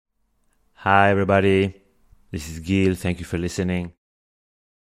Hi, everybody. This is Gil. Thank you for listening.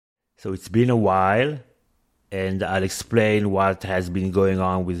 So it's been a while, and I'll explain what has been going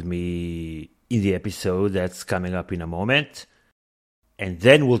on with me in the episode that's coming up in a moment. And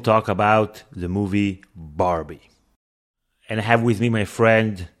then we'll talk about the movie Barbie. And I have with me my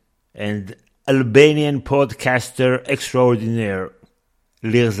friend and Albanian podcaster extraordinaire,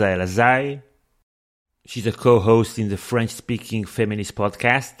 Lirza Elazai. She's a co-host in the French-speaking feminist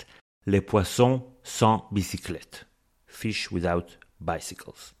podcast, Les Poissons Sans Bicyclette, Fish Without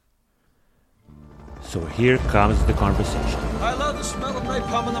Bicycles. So here comes the conversation. I love the smell of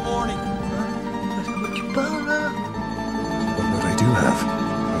napalm in the morning. But I do have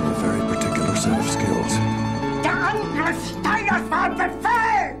a very particular set of skills.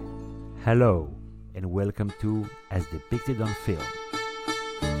 Hello, and welcome to As Depicted on Film.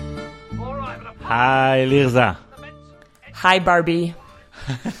 Hi, Lirza. Hi, Barbie.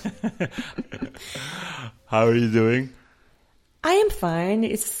 How are you doing? I am fine.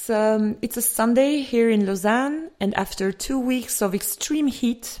 It's a Sunday here in Lausanne, and after 2 weeks of extreme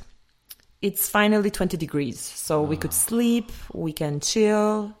heat, it's finally 20 degrees. So we could sleep, we can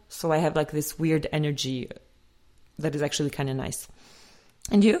chill. So I have like this weird energy that is actually kind of nice.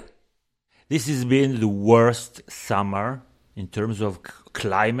 And you? This has been the worst summer in terms of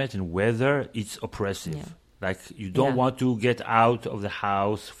climate and weather. It's oppressive. Yeah. Like, you don't want to get out of the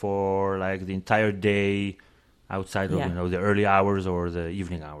house for like the entire day outside of the early hours or the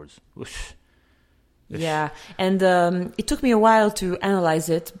evening hours. Oof. Yeah, and it took me a while to analyze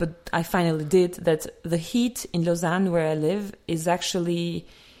it, but I finally did, that the heat in Lausanne, where I live, is actually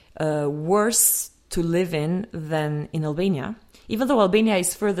worse to live in than in Albania. Even though Albania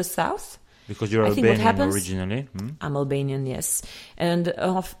is further south. Because you're Albanian originally? I'm Albanian, yes. And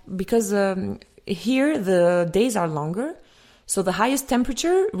because here the days are longer, so the highest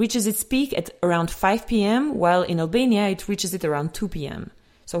temperature reaches its peak at around 5 p.m., while in Albania it reaches it around 2 p.m.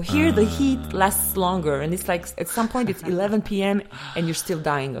 So here the heat lasts longer, and it's like at some point it's 11 p.m. and you're still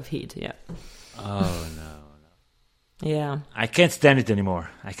dying of heat. Yeah. Oh, no. Yeah. I can't stand it anymore.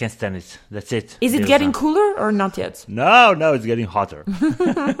 I can't stand it. That's it. Is it getting cooler or not yet? No, it's getting hotter.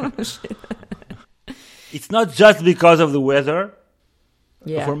 It's not just because of the weather.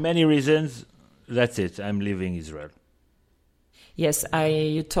 Yeah. For many reasons, that's it. I'm leaving Israel. Yes,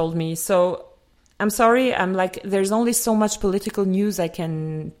 you told me. So I'm sorry. I'm like, there's only so much political news I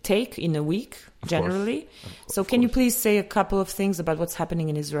can take in a week, generally. So can you please say a couple of things about what's happening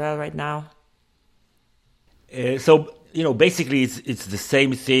in Israel right now? Basically, it's the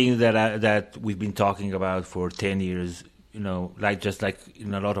same thing that we've been talking about for 10 years. Just like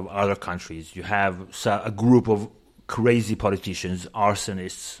in a lot of other countries, you have a group of crazy politicians,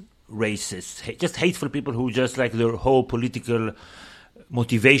 arsonists, racists, just hateful people who just like their whole political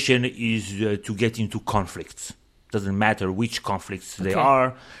motivation is to get into conflicts. Doesn't matter which conflicts they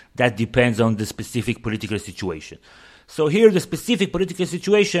are. That depends on the specific political situation. So here, the specific political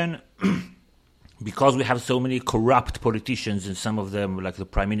situation, because we have so many corrupt politicians, and some of them, like the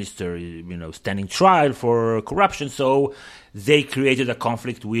prime minister, standing trial for corruption, so they created a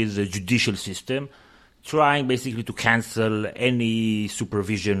conflict with the judicial system, trying basically to cancel any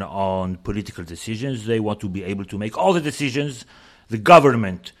supervision on political decisions. They want to be able to make all the decisions. The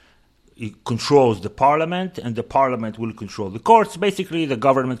government controls the parliament, and the parliament will control the courts. Basically, the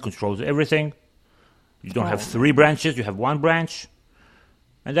government controls everything. You don't have 3 branches, you have 1 branch.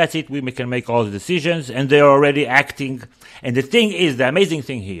 And that's it. We can make all the decisions, and they are already acting. And the amazing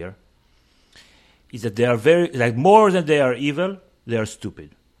thing here is that they are more than they are evil, they are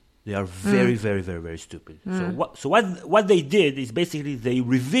stupid. They are very, very, very, very stupid. So what they did is basically they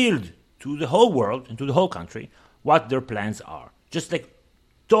revealed to the whole world and to the whole country what their plans are. Just like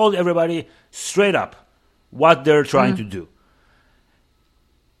told everybody straight up what they're trying to do.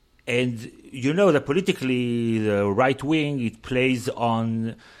 And you know that politically, the right wing, it plays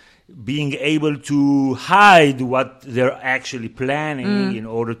on being able to hide what they're actually planning in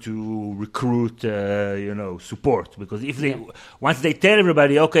order to recruit, support. Because once they tell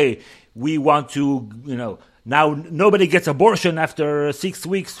everybody, okay, we want to, now nobody gets abortion after 6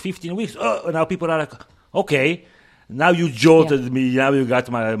 weeks, 15 weeks. Oh, now people are like, okay, now you jolted me, now you got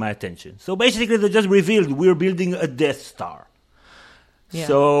my attention. So basically, they just revealed we're building a Death Star. Yeah.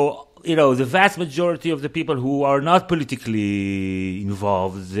 So, the vast majority of the people who are not politically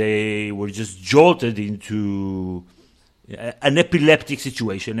involved, they were just jolted into an epileptic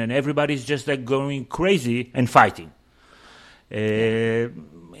situation, and everybody's just like going crazy and fighting. I'm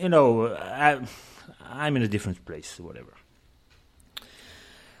in a different place, whatever.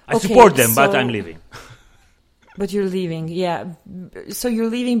 I support them, but I'm leaving. But you're leaving, yeah. So you're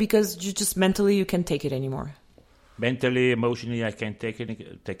leaving because you just mentally you can't take it anymore. Mentally, emotionally, I can't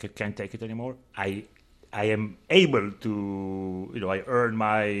can't take it anymore. I am able to, I earn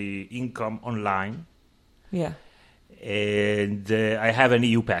my income online. Yeah. And I have an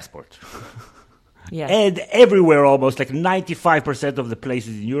EU passport. Yeah. And everywhere, almost like 95% of the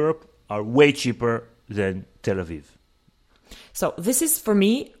places in Europe are way cheaper than Tel Aviv. So this is, for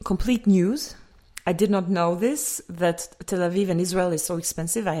me, complete news. I did not know this, that Tel Aviv and Israel is so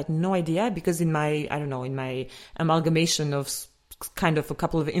expensive. I had no idea because in my amalgamation of kind of a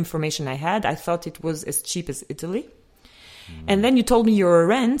couple of information I had, I thought it was as cheap as Italy. And then you told me your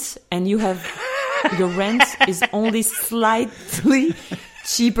rent, and your rent is only slightly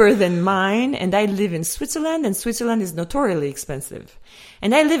cheaper than mine, and I live in Switzerland, and Switzerland is notoriously expensive.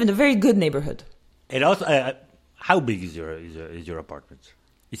 And I live in a very good neighborhood. And also, how big is your apartment?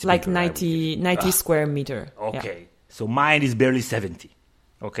 It's like bigger, 90 square meter. Okay. Yeah. So mine is barely 70.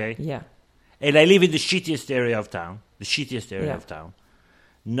 Okay? Yeah. And I live in the shittiest area of town. Yeah.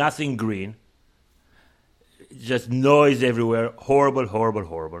 Nothing green. Just noise everywhere.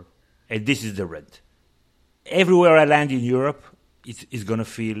 Horrible. And this is the rent. Everywhere I land in Europe, it's going to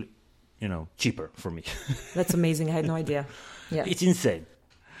feel, cheaper for me. That's amazing. I had no idea. Yeah. It's insane.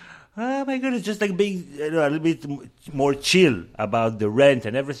 Oh my goodness, just like being a little bit more chill about the rent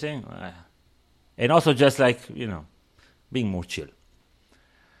and everything. And also just like, being more chill.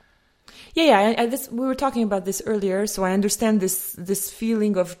 Yeah. We were talking about this earlier, so I understand this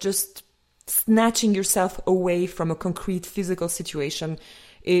feeling of just snatching yourself away from a concrete physical situation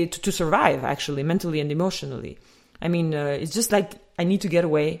to survive, actually, mentally and emotionally. I mean, it's just like, I need to get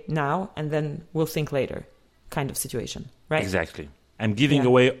away now, and then we'll think later kind of situation, right? Exactly. I'm giving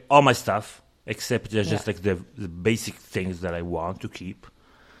away all my stuff, except just like the basic things that I want to keep.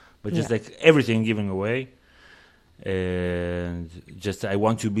 But just like everything giving away. And just I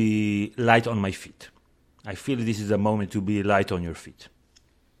want to be light on my feet. I feel this is a moment to be light on your feet.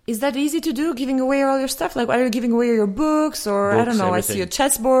 Is that easy to do, giving away all your stuff? Like, are you giving away your books? Or, I don't know, everything. I see a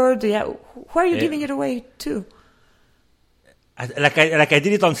chessboard. Yeah. Who are you giving it away to? I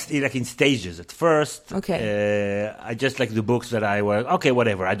did it in stages. At first, I just like the books that I were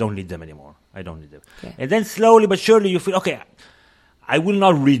whatever. I don't need them anymore. Okay. And then slowly but surely you feel I will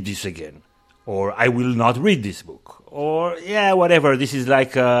not read this again, or I will not read this book, or whatever. This is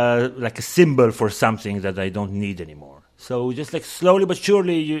like a symbol for something that I don't need anymore. So just like slowly but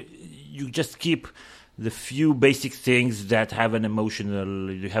surely you just keep the few basic things that have an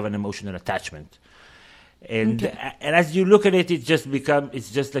emotional attachment. And as you look at it, it's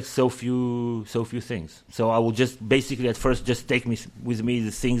just like so few things. So I will just basically at first just take with me the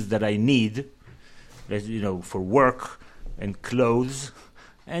things that I need, for work and clothes,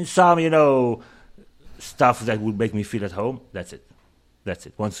 and some stuff that would make me feel at home. That's it.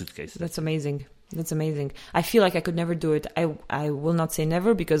 One suitcase. That's amazing. I feel like I could never do it. I will not say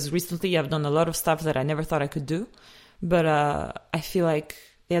never, because recently I've done a lot of stuff that I never thought I could do, but I feel like.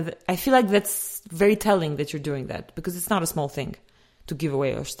 Yeah, I feel like that's very telling that you're doing that, because it's not a small thing to give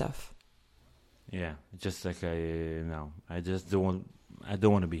away your stuff. Yeah, just like I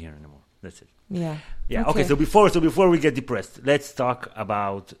don't want to be here anymore. That's it. Yeah. Yeah. Okay. So before we get depressed, let's talk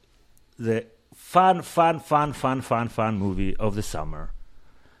about the fun movie of the summer,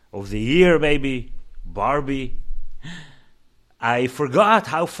 of the year, maybe Barbie. I forgot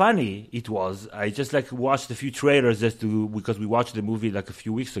how funny it was. I just watched a few trailers because we watched the movie a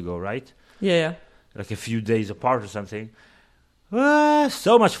few weeks ago, right? Yeah. Like a few days apart or something.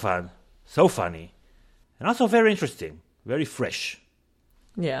 So much fun. So funny. And also very interesting. Very fresh.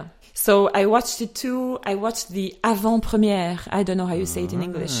 Yeah. So I watched it too. I watched the avant-première. I don't know how you say it in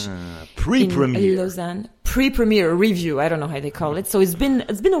English. Pre-premiere. In Lausanne. Pre-premiere review. I don't know how they call it. So it's been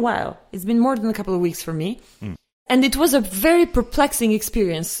a while. It's been more than a couple of weeks for me. And it was a very perplexing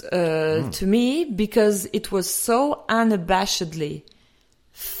experience to me, because it was so unabashedly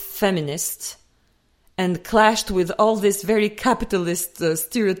feminist and clashed with all this very capitalist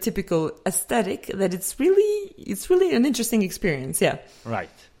stereotypical aesthetic that it's really an interesting experience. Yeah. Right.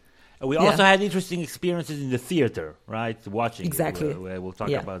 We also had interesting experiences in the theater, right? Watching. Exactly. We'll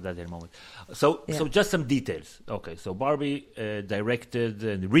talk about that in a moment. So just some details. Okay, so Barbie, directed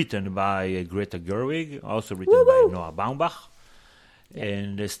and written by Greta Gerwig, also written by Noah Baumbach,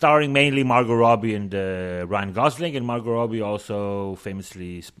 and starring mainly Margot Robbie and Ryan Gosling. And Margot Robbie also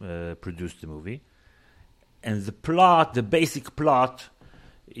famously produced the movie. And the basic plot,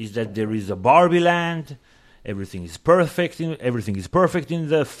 is that there is a Barbie land. Everything is perfect in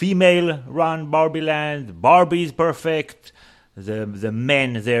the female-run Barbie land. Barbie is perfect. The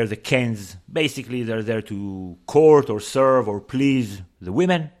men there, the Kens, basically they're there to court or serve or please the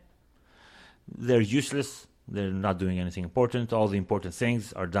women. They're useless. They're not doing anything important. All the important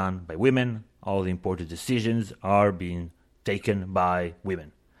things are done by women. All the important decisions are being taken by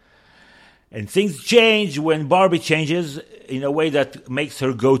women. And things change when Barbie changes in a way that makes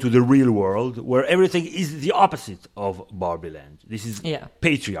her go to the real world, where everything is the opposite of Barbie Land. This is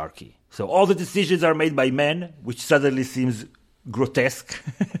patriarchy. So all the decisions are made by men, which suddenly seems grotesque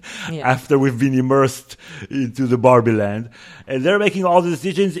after we've been immersed into the Barbie Land. And they're making all the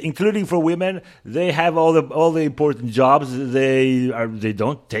decisions, including for women. They have all the important jobs. They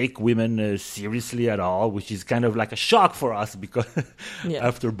don't take women seriously at all, which is kind of like a shock for us because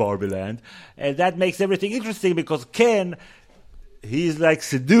after Barbie Land. And that makes everything interesting because Ken, he's like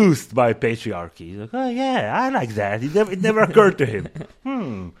seduced by patriarchy. He's like, oh yeah, I like that. It never occurred to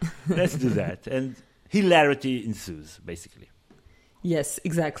him. Let's do that. And hilarity ensues, basically. Yes,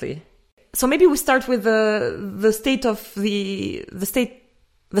 exactly. So maybe we start with the state of the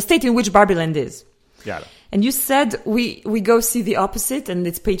state in which Barbie Land is. Yeah. And you said we go see the opposite, and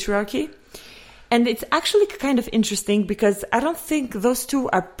it's patriarchy. And it's actually kind of interesting because I don't think those two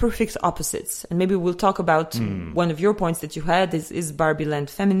are perfect opposites. And maybe we'll talk about one of your points that you had is Barbie Land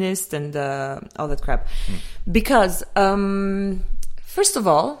feminist and all that crap. Because first of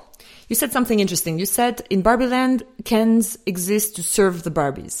all, you said something interesting. You said in Barbie Land, Kens exist to serve the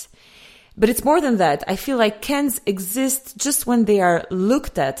Barbies. But it's more than that. I feel like Kens exist just when they are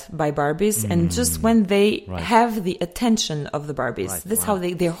looked at by Barbies and just when they have the attention of the Barbies. Right, that's how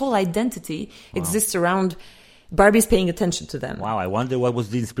their whole identity exists around Barbies paying attention to them. Wow, I wonder what was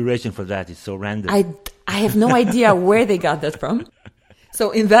the inspiration for that. It's so random. I have no idea where they got that from.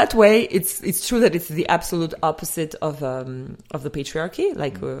 So in that way, it's true that it's the absolute opposite of the patriarchy.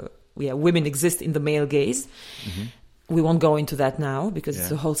 Like, women exist in the male gaze. We won't go into that now because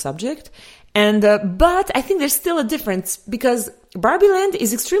it's a whole subject. And but I think there's still a difference because Barbie Land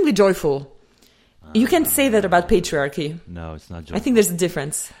is extremely joyful. You can't say that about patriarchy. No, it's not joyful. I think there's a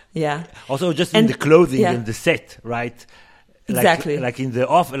difference. Yeah. Also, just in the clothing and the set, right? Exactly. Like in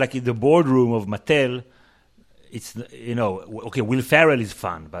the boardroom of Mattel, it's okay. Will Ferrell is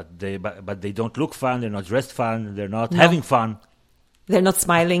fun, but they don't look fun. They're not dressed fun. They're not having fun. They're not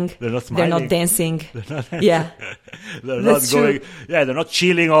smiling. They're not smiling. They're not dancing. Yeah. They're not going. True. Yeah, they're not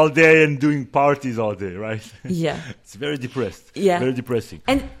chilling all day and doing parties all day, right? Yeah. It's very depressed. Yeah. Very depressing.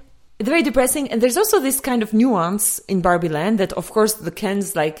 And very depressing. And there's also this kind of nuance in Barbie Land that, of course, the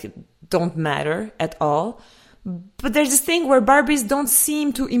Kens don't matter at all. But there's this thing where Barbies don't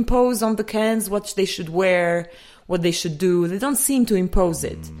seem to impose on the Kens what they should wear, what they should do. They don't seem to impose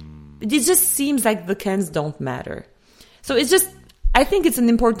it. It just seems like the Kens don't matter. So it's just, I think it's an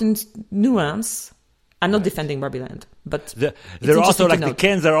important nuance. I'm not defending Barbie Land, but they're also like the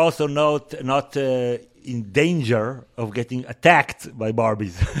Kens are also not in danger of getting attacked by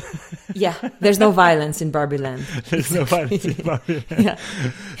Barbies. Yeah, there's no violence in Barbie Land. There's no violence in Barbie Land. Yeah.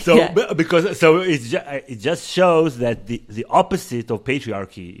 So it just shows that the opposite of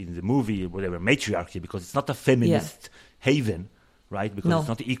patriarchy in the movie, whatever, matriarchy, because it's not a feminist haven, right? Because it's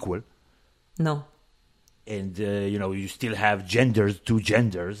not equal. No. And you still have two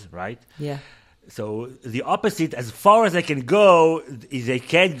genders, right? Yeah. So the opposite, as far as they can go, is they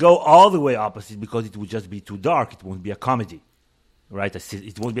can't go all the way opposite because it would just be too dark. It won't be a comedy, right?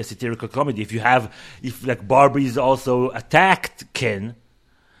 It won't be a satirical comedy. If like Barbies also attacked Ken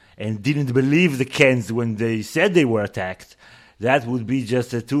and didn't believe the Kens when they said they were attacked, that would be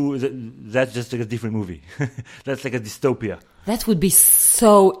that's just like a different movie. That's like a dystopia. That would be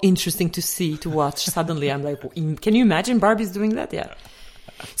so interesting to watch. Suddenly I'm like, can you imagine Barbies doing that? Yeah.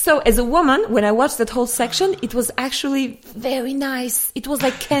 So as a woman, when I watched that whole section, it was actually very nice. It was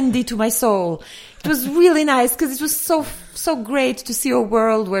like candy to my soul. It was really nice because it was so great to see a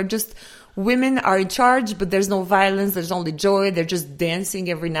world where just women are in charge, but there's no violence, there's only joy. They're just dancing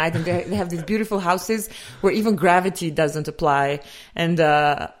every night, and they have these beautiful houses where even gravity doesn't apply. And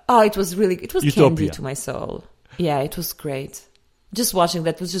it was Utopia. Candy to my soul. Yeah, it was great. Just watching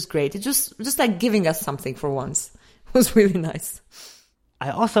that was just great. It just like giving us something for once. It was really nice. I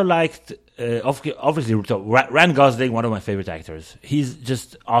also liked, obviously, Ryan Gosling, one of my favorite actors. He's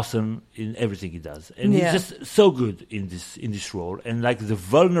just awesome in everything he does, and he's just so good in this role. And like the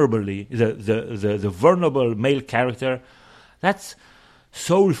vulnerable male character, that's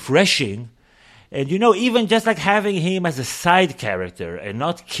so refreshing. And even just like having him as a side character and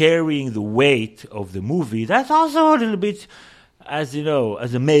not carrying the weight of the movie, that's also a little bit, as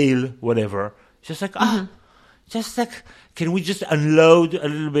a male, whatever. Just like just like, can we just unload a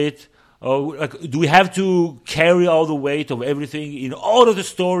little bit Oh, like, do we have to carry all the weight of everything in all of the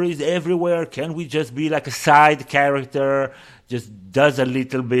stories everywhere? Can we just be like a side character, just does a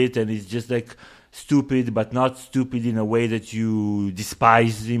little bit and is just like stupid, but not stupid in a way that you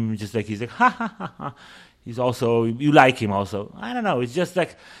despise him? Just like he's like, ha ha ha ha. He's also, you like him also. I don't know. It's just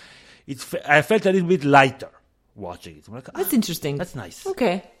like, I felt a little bit lighter watching it. I'm like, That's interesting. That's nice.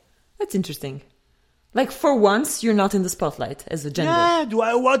 Okay. That's interesting. Like, for once, you're not in the spotlight as a gender. Yeah, do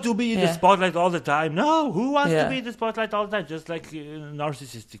I want to be in the spotlight all the time? No, who wants to be in the spotlight all the time? Just like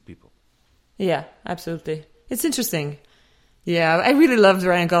narcissistic people. Yeah, absolutely. It's interesting. Yeah, I really loved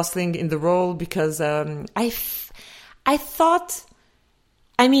Ryan Gosling in the role because I thought,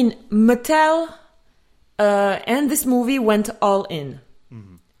 I mean, Mattel and this movie went all in.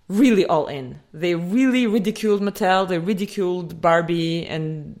 Mm-hmm. Really all in. They really ridiculed Mattel, they ridiculed Barbie,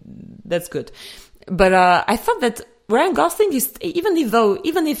 and that's good. But I thought that Ryan Gosling is, even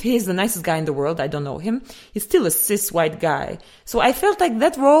if he's the nicest guy in the world, I don't know him, he's still a cis white guy. So I felt like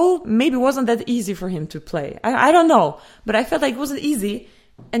that role maybe wasn't that easy for him to play. I don't know, but I felt like it wasn't easy,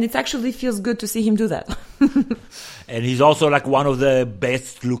 and it actually feels good to see him do that. And he's also like one of the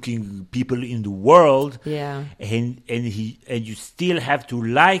best looking people in the world. Yeah. And you still have to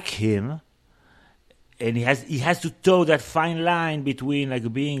like him. And he has to toe that fine line between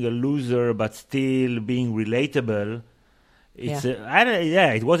like being a loser but still being relatable.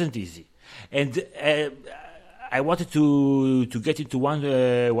 It wasn't easy. And I wanted to get into one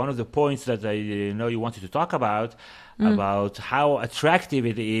of the points that I know you wanted to talk about how attractive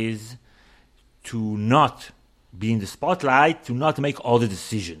it is to not be in the spotlight, to not make all the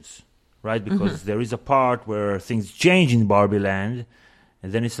decisions, right? Because there is a part where things change in Barbie Land,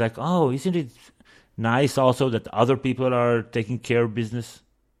 and then it's like, oh, isn't it nice also that other people are taking care of business?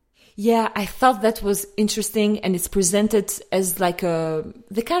 Yeah, I thought that was interesting, and it's presented as like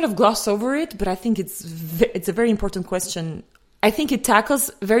they kind of gloss over it, but I think it's a very important question. I think it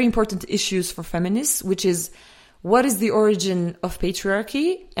tackles very important issues for feminists, which is, what is the origin of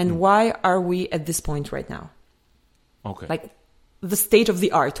patriarchy and why are we at this point right now? Okay. Like the state of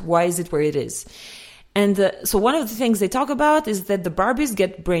the art, why is it where it is? And so one of the things they talk about is that the Barbies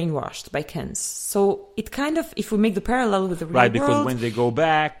get brainwashed by Kens. So it kind of, if we make the parallel with the real world... Right, because when they go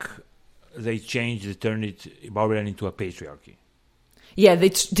back, they turn Barbie Land into a patriarchy. Yeah, they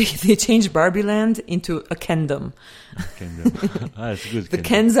change Barbie Land into a Kendom. That's good. The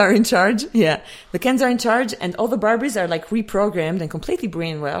Kens are in charge. Yeah, the Kens are in charge, and all the Barbies are like reprogrammed and completely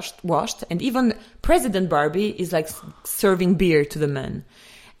brainwashed. And even President Barbie is like serving beer to the men.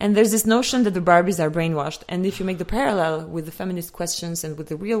 And there's this notion that the Barbies are brainwashed. And if you make the parallel with the feminist questions and with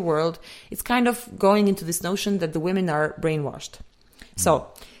the real world, it's kind of going into this notion that the women are brainwashed. So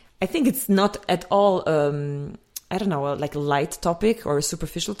I think it's not at all, like a light topic or a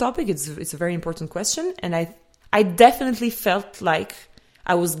superficial topic. It's a very important question. And I definitely felt like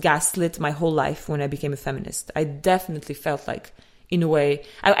I was gaslit my whole life when I became a feminist. I definitely felt like, in a way,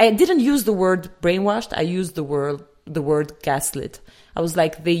 I didn't use the word brainwashed. I used the word gaslit. I was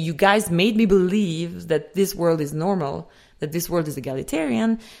like, you guys made me believe that this world is normal, that this world is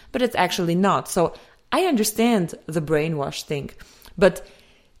egalitarian, but it's actually not. So I understand the brainwash thing. But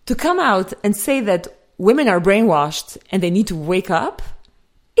to come out and say that women are brainwashed and they need to wake up,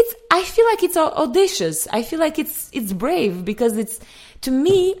 I feel like it's audacious. I feel like it's brave, because to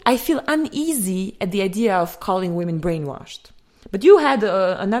me, I feel uneasy at the idea of calling women brainwashed. But you had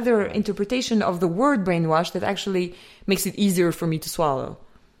another interpretation of the word brainwash that actually makes it easier for me to swallow.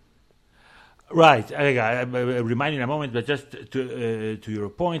 Right. I'm reminding in a moment, but just to your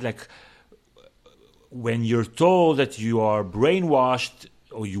point, like when you're told that you are brainwashed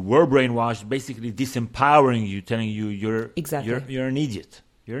or you were brainwashed, basically disempowering you, telling you you're an idiot.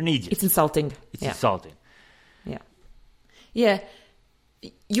 You're an idiot. It's insulting. It's insulting. Yeah. Yeah.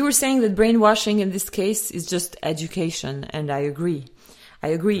 You were saying that brainwashing in this case is just education, and I agree.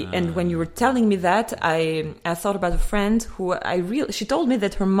 And when you were telling me that, I thought about a friend who she told me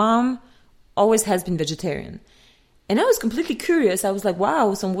that her mom always has been vegetarian. And I was completely curious. I was like,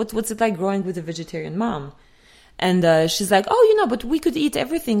 wow, so what's it like growing with a vegetarian mom? And she's like, oh, but we could eat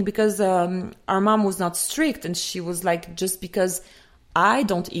everything because our mom was not strict. And she was like, just because I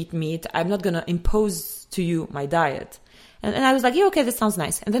don't eat meat, I'm not going to impose to you my diet. And I was like, yeah, okay, that sounds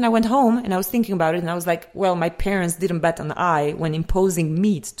nice. And then I went home and I was thinking about it and I was like, well, my parents didn't bat an eye when imposing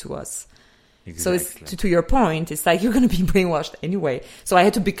meat to us. Exactly. So it's to your point, it's like you're going to be brainwashed anyway. So I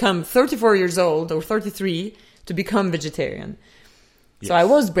had to become 34 years old or 33 to become vegetarian. Yes. So I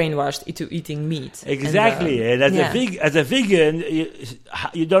was brainwashed into eating meat. Exactly. And as a vegan,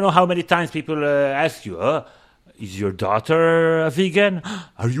 you don't know how many times people ask you, is your daughter a vegan?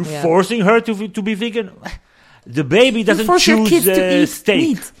 Are you Yeah. forcing her to be vegan? The baby doesn't force your choose kids to eat steak,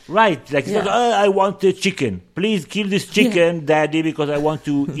 meat. right? Like, it's Yeah. not, I want the chicken. Please kill this chicken, Daddy, because I want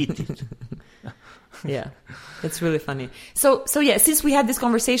to eat it. Yeah, it's really funny. So yeah, since we had this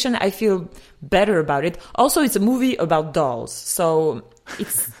conversation, I feel better about it. Also, it's a movie about dolls, so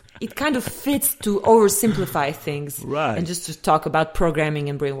it kind of fits to oversimplify things, Right. and just to talk about programming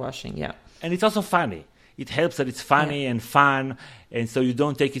and brainwashing. Yeah, And it's also funny. It helps that it's funny and fun, and so you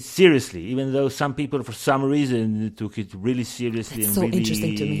don't take it seriously, even though some people, for some reason, took it really seriously. That's and so really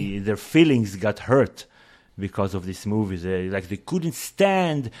interesting to me. Their feelings got hurt because of these movies. They couldn't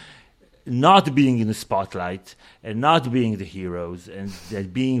stand not being in the spotlight and not being the heroes, and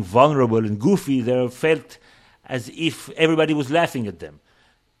that being vulnerable and goofy. They felt as if everybody was laughing at them.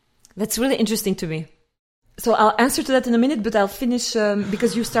 that's really interesting to me. So I'll answer to that in a minute, but I'll finish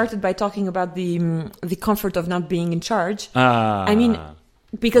because you started by talking about the comfort of not being in charge. I mean,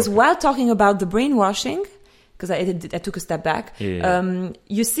 because while talking about the brainwashing, because I took a step back,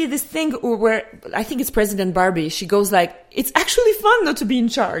 you see this thing where I think it's President Barbie. She goes like, "It's actually fun not to be in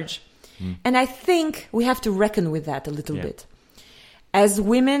charge," and I think we have to reckon with that a little bit as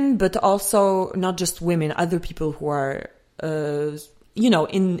women, but also not just women, other people who are.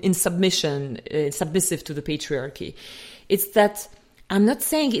 In submission, submissive to the patriarchy. It's that I'm not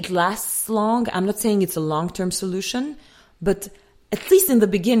saying it lasts long. I'm not saying it's a long-term solution, but at least in the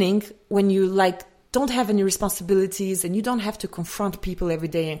beginning, when you don't have any responsibilities and you don't have to confront people every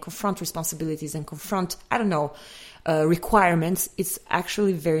day and confront responsibilities and confront, requirements, it's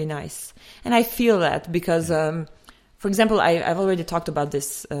actually very nice. And I feel that because, for example, I've already talked about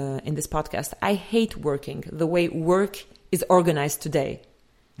this in this podcast. I hate working, the way work is organized today.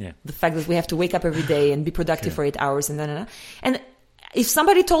 Yeah. The fact that we have to wake up every day and be productive for 8 hours and And if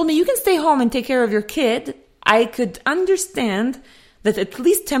somebody told me you can stay home and take care of your kid, I could understand that at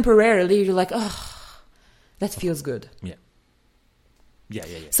least temporarily you're like, oh, that feels good. Yeah. Yeah.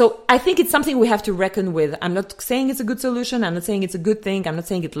 So I think it's something we have to reckon with. I'm not saying it's a good solution. I'm not saying it's a good thing. I'm not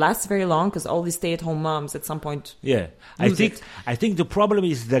saying it lasts very long because all these stay-at-home moms at some point. Yeah, lose it. I think the problem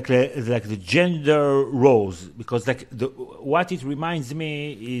is like the gender roles, because what it reminds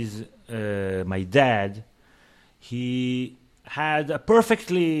me is my dad. He had a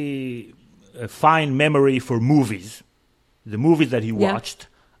perfectly fine memory for movies, the movies that he watched,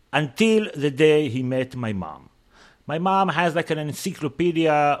 until the day he met my mom. My mom has like an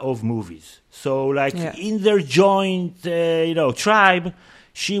encyclopedia of movies. So in their joint, tribe,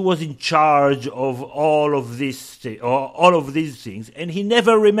 she was in charge of all of these things, and he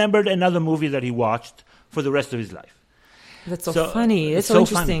never remembered another movie that he watched for the rest of his life. That's so funny. It's so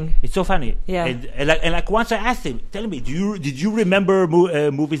interesting. Funny. It's so funny. Yeah. And once I asked him, tell me, did you remember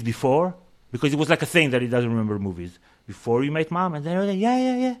movies before? Because it was like a thing that he doesn't remember movies before you met mom, and then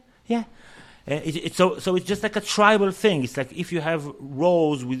yeah. So it's just like a tribal thing. It's like if you have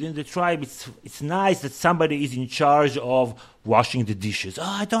roles within the tribe, it's nice that somebody is in charge of washing the dishes. Oh,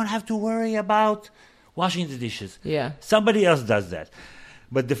 I don't have to worry about washing the dishes. Yeah. Somebody else does that.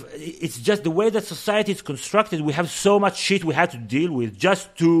 But it's just the way that society is constructed. We have so much shit we have to deal with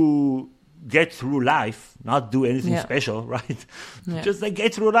just to get through life, not do anything special, right? Yeah. Just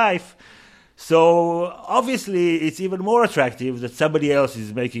get through life. So obviously, it's even more attractive that somebody else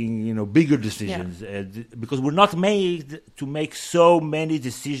is making, bigger decisions, because we're not made to make so many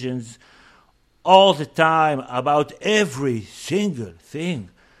decisions all the time about every single thing,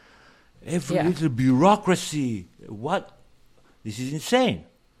 every little bureaucracy. This is insane.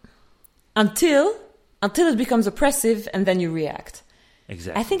 Until it becomes oppressive, and then you react.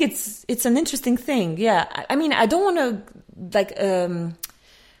 Exactly. I think it's an interesting thing. Yeah, I mean, I don't want to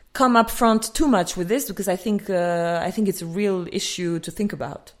come up front too much with this because I think it's a real issue to think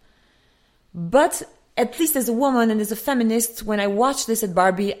about. But at least as a woman and as a feminist, when I watched this at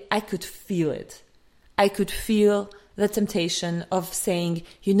Barbie, I could feel it. I could feel the temptation of saying,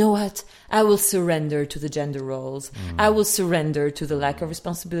 you know what, I will surrender to the gender roles. I will surrender to the lack of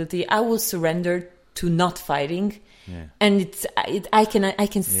responsibility. I will surrender to not fighting. Yeah. And I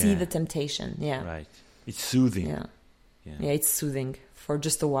can see the temptation. Yeah. Right. It's soothing. Yeah, it's soothing. For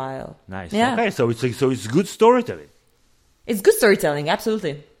just a while. Nice. Yeah. Okay, so it's good storytelling. It's good storytelling,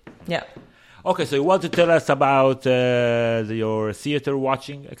 absolutely. Yeah. Okay, so you want to tell us about your theater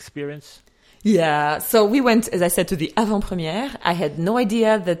watching experience? Yeah, so we went, as I said, to the avant-première. I had no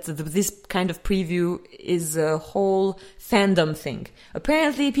idea that this kind of preview is a whole fandom thing.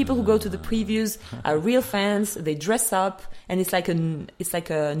 Apparently, people who go to the previews are real fans. They dress up, and it's like an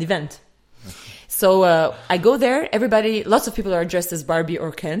event. So I go there. Lots of people are dressed as Barbie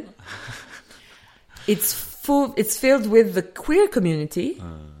or Ken. It's It's filled with the queer community.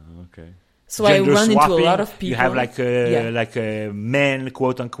 Okay. So Gender I run swapping. into a lot of people. You have like a men,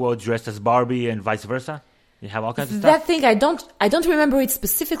 quote unquote, dressed as Barbie and vice versa. You have all kinds of stuff. That thing I don't remember it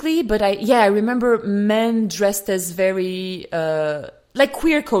specifically, but I remember men dressed as very like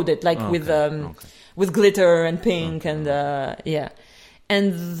queer coded, like with glitter and pink and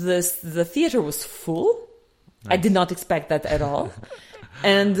and the theater was full. Nice. I did not expect that at all,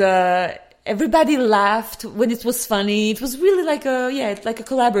 and everybody laughed when it was funny. It was really like a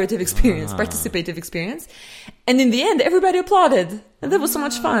collaborative experience, participative experience, and in the end, everybody applauded, and that was so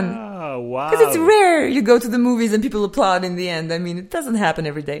much fun. Oh, wow! Because it's rare you go to the movies and people applaud in the end. I mean, it doesn't happen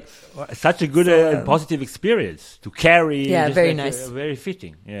every day. Such a good and positive experience to carry. Yeah, very nice. Very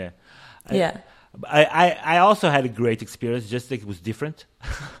fitting. Yeah. Yeah. I also had a great experience, just like it was different.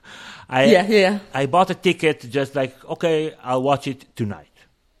 I bought a ticket just like, okay, I'll watch it tonight.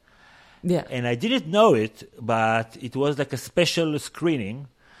 Yeah. And I didn't know it, but it was like a special screening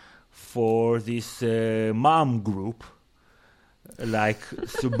for this mom group, like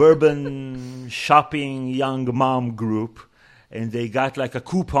suburban shopping young mom group. And they got like a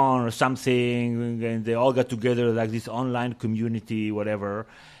coupon or something, and they all got together like this online community, whatever.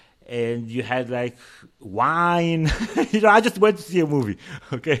 And you had like wine. I just went to see a movie,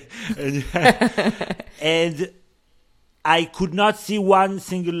 okay? And I could not see one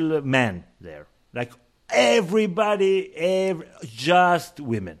single man there. Like everybody, just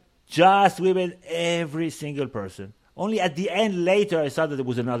women, every single person. Only at the end later I saw that there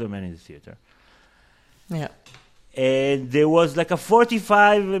was another man in the theater. Yeah. And there was like a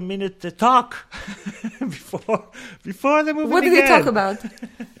 45-minute talk before the movie What did they talk about?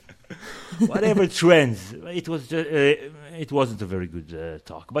 Whatever trends. It was just, it wasn't a very good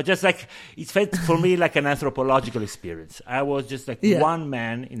talk, but just like it felt for me like an anthropological experience. I was just like one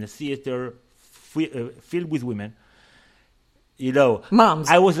man in a theater filled with women. You know, moms.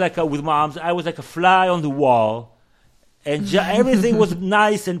 I was like with moms. I was like a fly on the wall, and everything was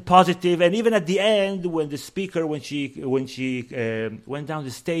nice and positive. And even at the end, when the speaker, when she went down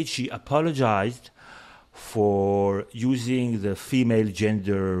the stage, she apologized for using the female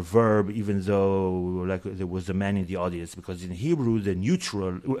gender verb, even though like there was a man in the audience, because in Hebrew the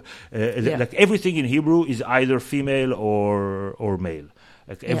neutral, like everything in Hebrew is either female or male.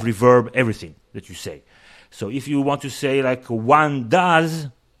 Like every verb, everything that you say. So if you want to say like one does,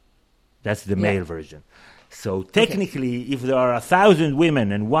 that's the male version. So technically, if there are 1,000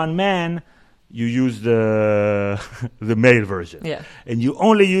 women and one man, you use the male version. Yeah. And you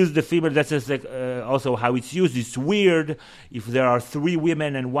only use the female. That's just like also how it's used. It's weird if there are 3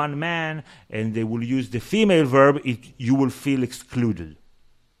 women and 1 man, and they will use the female verb, you will feel excluded.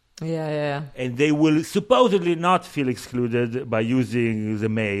 Yeah. And they will supposedly not feel excluded by using the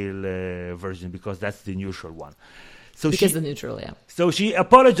male version, because that's the neutral one. So because the neutral, yeah. So she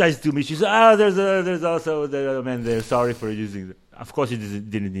apologized to me. She said, there's also the man there. Sorry for using it. Of course, she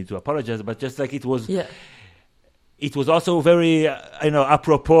didn't need to apologize, but just like it was, it was also very,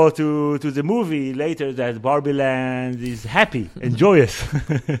 apropos to the movie later, that Barbie Land is happy and joyous,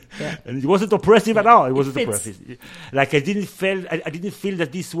 and it wasn't oppressive at all. It wasn't oppressive. Like I didn't feel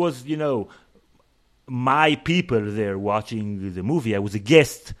that this was, my people there watching the movie. I was a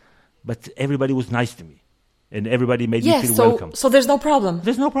guest, but everybody was nice to me. And everybody made me feel welcome. So there's no problem.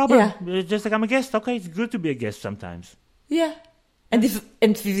 There's no problem. Yeah. It's just like I'm a guest. Okay, it's good to be a guest sometimes. Yeah. And if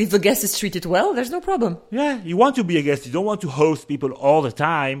the guest is treated well, there's no problem. Yeah, you want to be a guest. You don't want to host people all the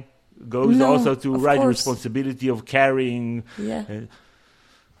time. Goes also to responsibility of carrying. Yeah.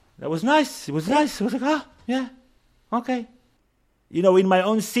 That was nice. It was nice. It was like, okay. In my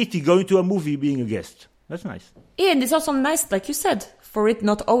own city, going to a movie, being a guest. That's nice. Yeah, and it's also nice, like you said, for it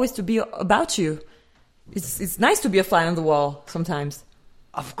not always to be about you. It's nice to be a fly on the wall sometimes.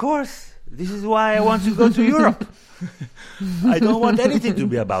 Of course. This is why I want to go to Europe. I don't want anything to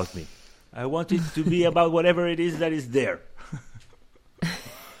be about me. I want it to be about whatever it is that is there.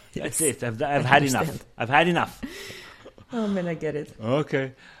 That's it. I've had enough. I've had enough. Oh, man, I get it.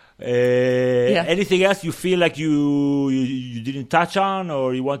 Okay. Anything else you feel like you didn't touch on,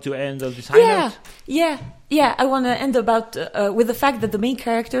 or you want to end on this high note? Yeah. I want to end with the fact that the main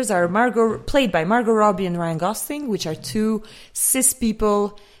characters are played by Margot Robbie and Ryan Gosling, which are 2 cis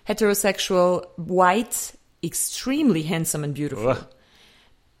people, heterosexual, white, extremely handsome and beautiful.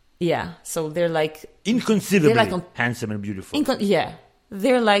 Yeah, so they're like inconceivably handsome and beautiful.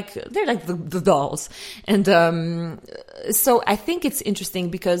 They're like the dolls. And so I think it's interesting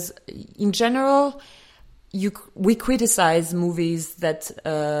because in general we criticize movies that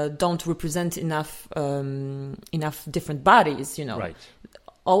don't represent enough different bodies, Right.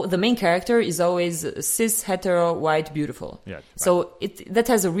 the main character is always cis, hetero, white, beautiful. Yeah, right. So that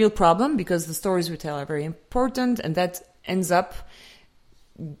has a real problem because the stories we tell are very important, and that ends up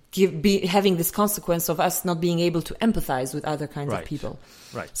having this consequence of us not being able to empathize with other kinds of people.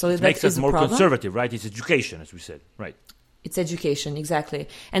 Right. So it that makes us is a more problem. conservative, right? It's education, as we said, right? It's education, exactly.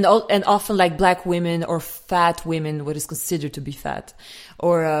 And often like black women or fat women, what is considered to be fat,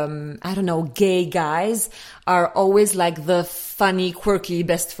 or, I don't know, gay guys are always like the funny, quirky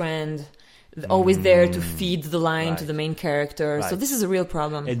best friend, always there to feed the line to the main character. Right. So this is a real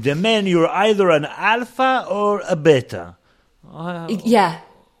problem. And the men, you're either an alpha or a beta.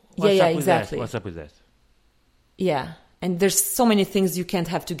 Exactly. What's up with that? Yeah. And there's so many things you can't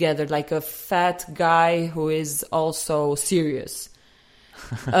have together, like a fat guy who is also serious.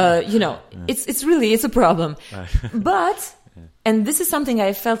 It's a problem. Right. But, and this is something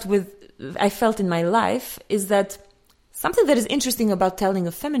I felt in my life, is that something that is interesting about telling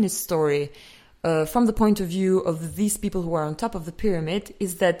a feminist story from the point of view of these people who are on top of the pyramid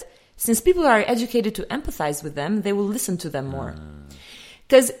is that since people are educated to empathize with them, they will listen to them more.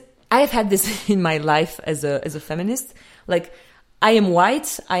 Because I have had this in my life as a feminist. Like, I am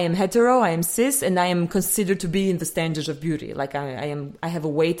white, I am hetero, I am cis, and I am considered to be in the standards of beauty. Like, I have a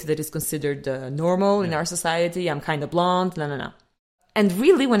weight that is considered normal in our society. I'm kind of blonde, no. And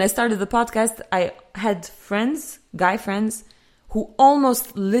really, when I started the podcast, I had friends, guy friends, who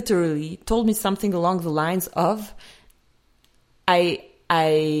almost literally told me something along the lines of,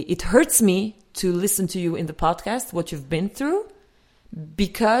 it hurts me to listen to you in the podcast, what you've been through,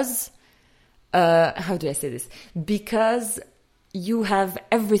 because, how do I say this? Because you have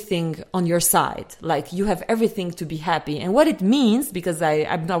everything on your side. Like, you have everything to be happy. And what it means, because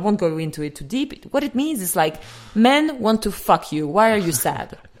I won't go into it too deep, what it means is like, men want to fuck you. Why are you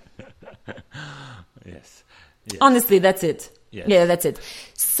sad? Yes. Honestly, that's it. Yes. Yeah, that's it.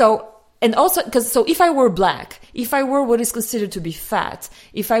 So, and also, so if I were black, if I were what is considered to be fat,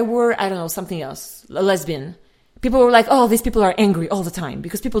 if I were, I don't know, something else, a lesbian, people were like, oh, these people are angry all the time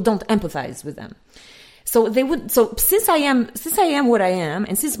because people don't empathize with them. So since I am what I am,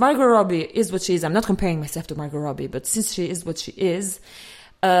 and since Margot Robbie is what she is, I'm not comparing myself to Margot Robbie, but since she is what she is,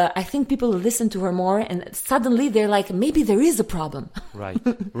 I think people listen to her more, and suddenly they're like, maybe there is a problem.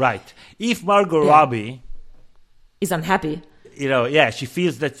 Right. If Margot Robbie is unhappy, she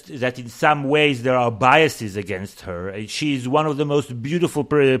feels that in some ways there are biases against her. She's one of the most beautiful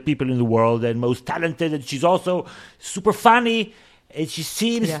people in the world and most talented, and she's also super funny. And she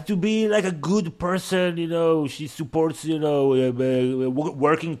seems to be like a good person, She supports,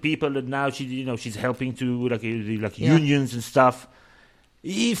 working people, and now she's helping to like unions and stuff.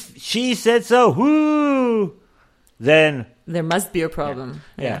 If she said so, then there must be a problem.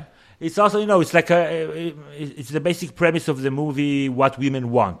 Yeah. It's also, it's like it's the basic premise of the movie What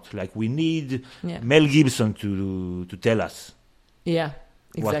Women Want. Like, we need Mel Gibson to tell us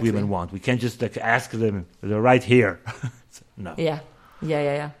exactly what women want. We can't just ask them. They're right here. No. Yeah.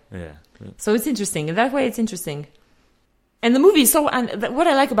 Yeah. So it's interesting. In that way, it's interesting. And the movie, what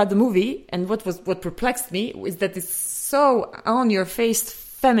I like about the movie, and what perplexed me, is that it's so on-your-face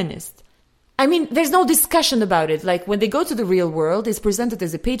feminist. I mean, there's no discussion about it. Like, when they go to the real world, it's presented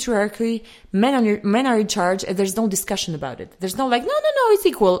as a patriarchy, men are in charge, and there's no discussion about it. There's no like, no, it's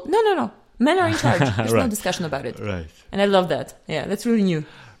equal. No. Men are in charge. There's no discussion about it. Right. And I love that. Yeah, that's really new.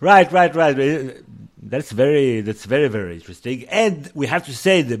 Right. That's very, very interesting. And we have to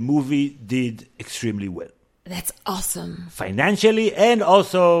say the movie did extremely well. That's awesome. Financially, and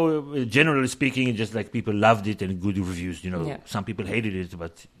also, generally speaking, just like people loved it and good reviews. Some people hated it,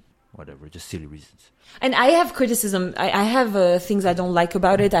 but whatever, just silly reasons. And I have criticism. I have things I don't like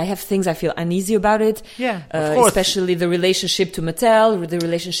about it. I have things I feel uneasy about it. Yeah, of course. Especially the relationship to Mattel, the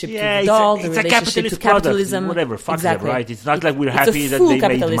relationship to the doll, the relationship to capitalism. Product. Whatever, fuck exactly. them, right? It's not like we're happy that they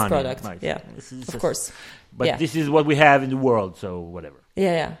made money. Product. Right. Yeah, of course. But this is what we have in the world, so whatever.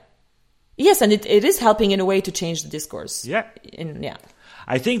 Yeah. Yes, and it is helping in a way to change the discourse. Yeah.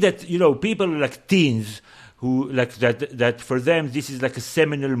 I think that, people like teens who like that for them this is like a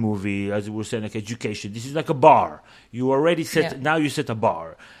seminal movie, as we were saying, like education. This is like a bar. You already set now you set a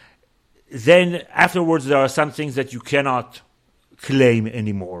bar. Then afterwards there are some things that you cannot claim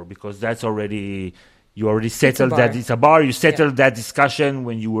anymore because that's already you already settled that it's a bar. You settled that discussion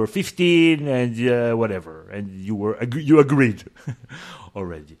when you were 15 and whatever, and you agreed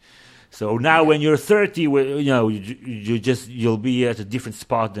already. So now when you're 30, you'll be at a different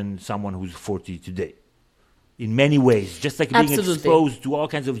spot than someone who's 40 today. In many ways, just like being exposed to all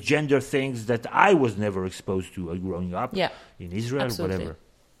kinds of gender things that I was never exposed to growing up in Israel, whatever.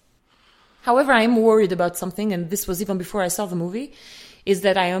 However, I'm worried about something, and this was even before I saw the movie, is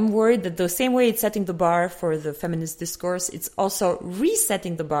that I am worried that the same way it's setting the bar for the feminist discourse, it's also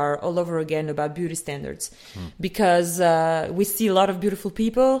resetting the bar all over again about beauty standards. Because we see a lot of beautiful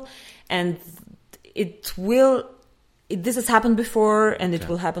people, and this has happened before, and it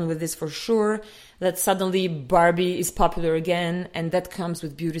will happen with this for sure, that suddenly Barbie is popular again, and that comes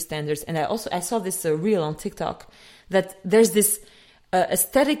with beauty standards. And I saw this reel on TikTok, that there's this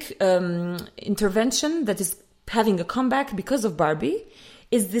aesthetic intervention that is having a comeback because of Barbie,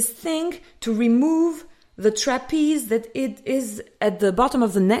 is this thing to remove the trapeze that it is at the bottom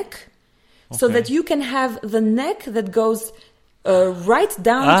of the neck, so that you can have the neck that goes right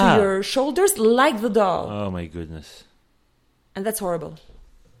down to your shoulders like the doll. Oh my goodness. And that's horrible.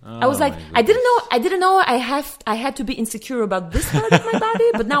 I was like, I didn't know I had to be insecure about this part of my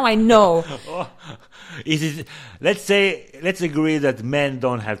body, but now I know. Let's agree that men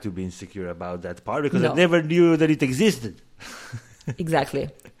don't have to be insecure about that part, because I never knew that it existed.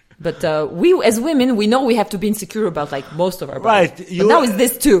 Exactly. But we as women, we know we have to be insecure about like most of our bodies. Right. But now it's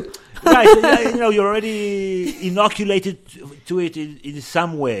this too. Right. You're already inoculated to it in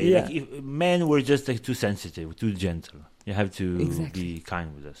some way. Yeah. Like if men were just like too sensitive, too gentle. You have to be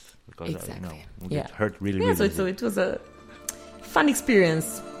kind with us, because we get hurt really, really so easily. it was a fun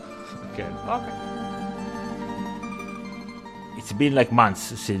experience. Okay. It's been like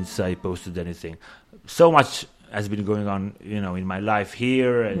months since I posted anything. So much has been going on, in my life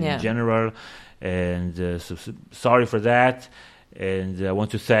here and in general, and so sorry for that. And I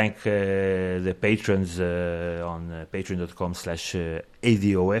want to thank the patrons on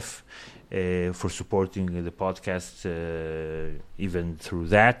patreon.com/ADOF for supporting the podcast, even through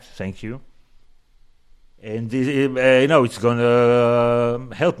that. Thank you. And it's going to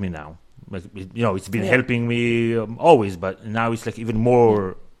help me now. But it's been helping me always, but now it's like even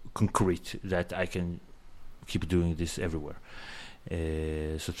more concrete that I can keep doing this everywhere.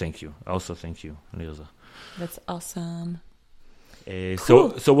 So thank you. Also, thank you, Lisa. That's awesome.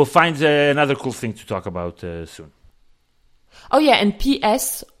 Cool. So we'll find another cool thing to talk about soon. Oh yeah, and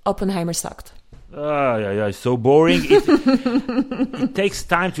P.S. Oppenheimer sucked. It's so boring. It takes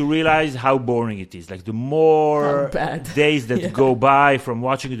time to realize how boring it is. Like the more days that go by from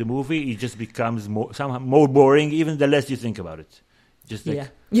watching the movie, it just becomes somehow more boring, even the less you think about it. Just like,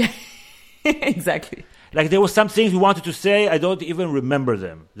 exactly. Like there were some things we wanted to say, I don't even remember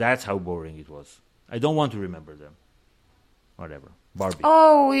them. That's how boring it was. I don't want to remember them. Whatever. Barbie.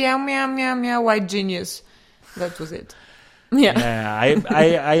 Oh, yeah, white genius. That was it. Yeah.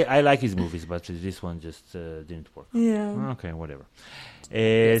 I like his movies, but this one just didn't work. Yeah. Okay, whatever.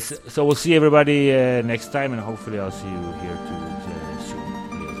 So we'll see everybody next time, and hopefully I'll see you here too soon.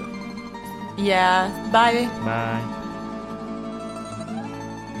 Yeah. Bye. Bye.